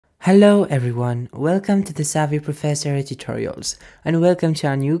Hello everyone, welcome to the Savvy Professor tutorials and welcome to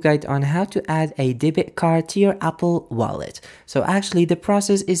our new guide on how to add a debit card to your Apple Wallet. So actually the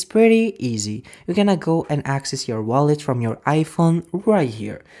process is pretty easy. You're gonna go and access your wallet from your iPhone right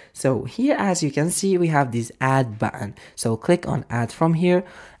here. So here as you can see we have this add button. So click on add from here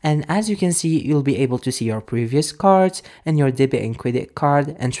and as you can see you'll be able to see your previous cards and your debit and credit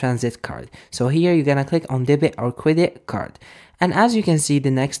card and transit card. So here you're gonna click on debit or credit card. And as you can see, the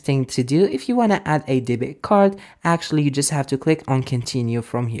next thing to do, if you want to add a debit card, actually you just have to click on continue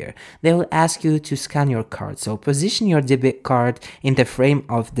from here. They will ask you to scan your card. So position your debit card in the frame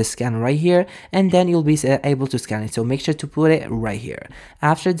of the scan right here, and then you'll be able to scan it. So make sure to put it right here.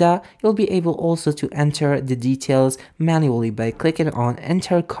 After that, you'll be able also to enter the details manually by clicking on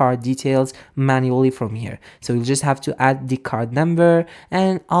enter card details manually from here. So you'll just have to add the card number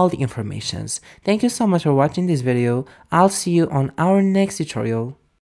and all the informations. Thank you so much for watching this video. I'll see you on our next tutorial.